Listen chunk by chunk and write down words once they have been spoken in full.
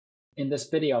In this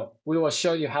video, we will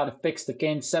show you how to fix the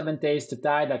game 7 Days to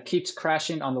Die that keeps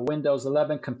crashing on the Windows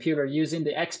 11 computer using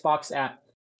the Xbox app.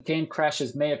 Game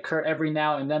crashes may occur every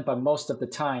now and then, but most of the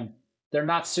time, they're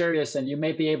not serious and you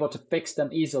may be able to fix them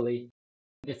easily.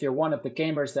 If you're one of the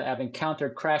gamers that have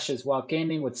encountered crashes while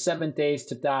gaming with 7 Days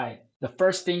to Die, the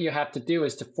first thing you have to do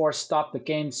is to force stop the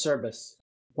game's service.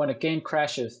 When a game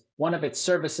crashes, one of its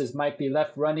services might be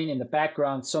left running in the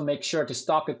background, so make sure to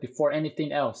stop it before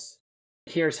anything else.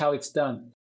 Here's how it's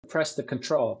done. Press the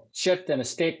Control, Shift and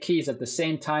Escape keys at the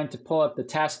same time to pull up the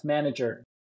Task Manager.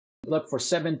 Look for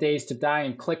 7 Days to Die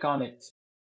and click on it.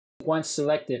 Once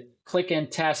selected, click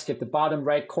End Task at the bottom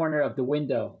right corner of the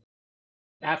window.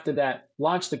 After that,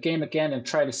 launch the game again and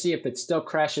try to see if it still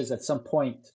crashes at some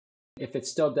point. If it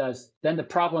still does, then the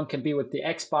problem can be with the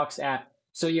Xbox app,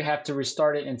 so you have to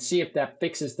restart it and see if that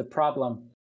fixes the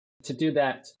problem. To do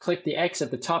that, click the X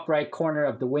at the top right corner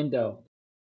of the window.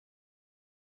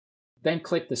 Then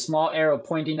click the small arrow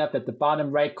pointing up at the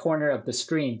bottom right corner of the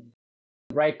screen.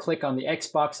 Right-click on the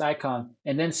Xbox icon,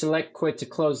 and then select Quit to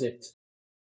close it.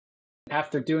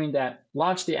 After doing that,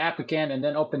 launch the app again and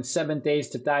then open 7 Days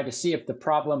to Die to see if the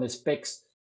problem is fixed.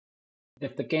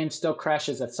 If the game still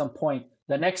crashes at some point,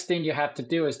 the next thing you have to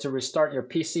do is to restart your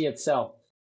PC itself.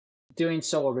 Doing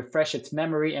so will refresh its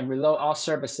memory and reload all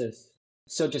services.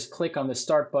 So just click on the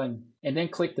Start button, and then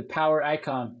click the power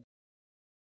icon.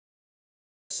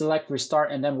 Select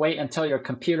Restart and then wait until your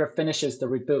computer finishes the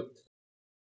reboot.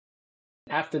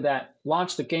 After that,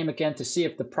 launch the game again to see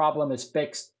if the problem is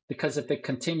fixed, because if it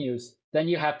continues, then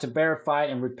you have to verify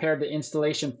and repair the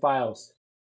installation files.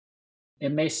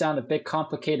 It may sound a bit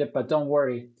complicated, but don't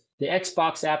worry. The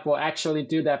Xbox app will actually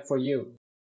do that for you.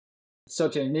 So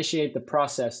to initiate the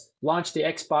process, launch the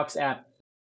Xbox app.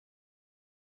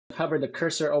 Hover the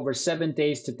cursor over 7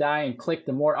 Days to Die and click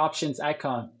the More Options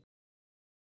icon.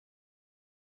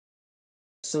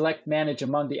 Select Manage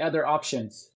among the other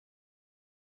options.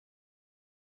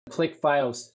 Click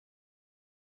Files.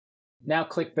 Now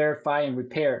click Verify and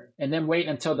Repair, and then wait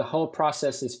until the whole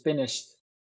process is finished.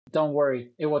 Don't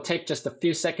worry, it will take just a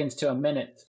few seconds to a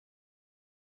minute.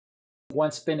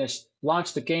 Once finished,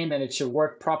 launch the game and it should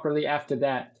work properly after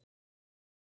that.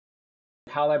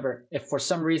 However, if for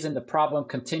some reason the problem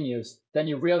continues, then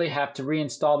you really have to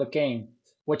reinstall the game,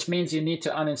 which means you need to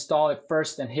uninstall it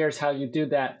first, and here's how you do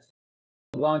that.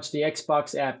 Launch the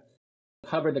Xbox app.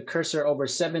 Hover the cursor over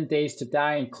 7 Days to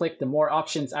Die and click the More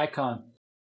Options icon.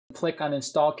 Click on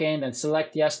Install Game and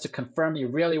select Yes to confirm you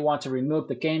really want to remove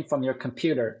the game from your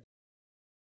computer.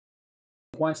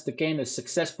 Once the game is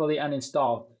successfully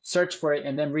uninstalled, search for it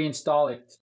and then reinstall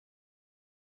it.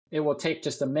 It will take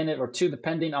just a minute or two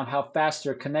depending on how fast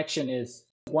your connection is.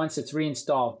 Once it's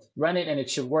reinstalled, run it and it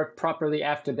should work properly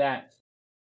after that.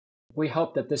 We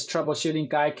hope that this troubleshooting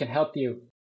guide can help you.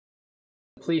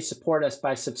 Please support us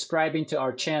by subscribing to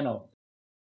our channel.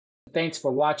 Thanks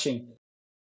for watching.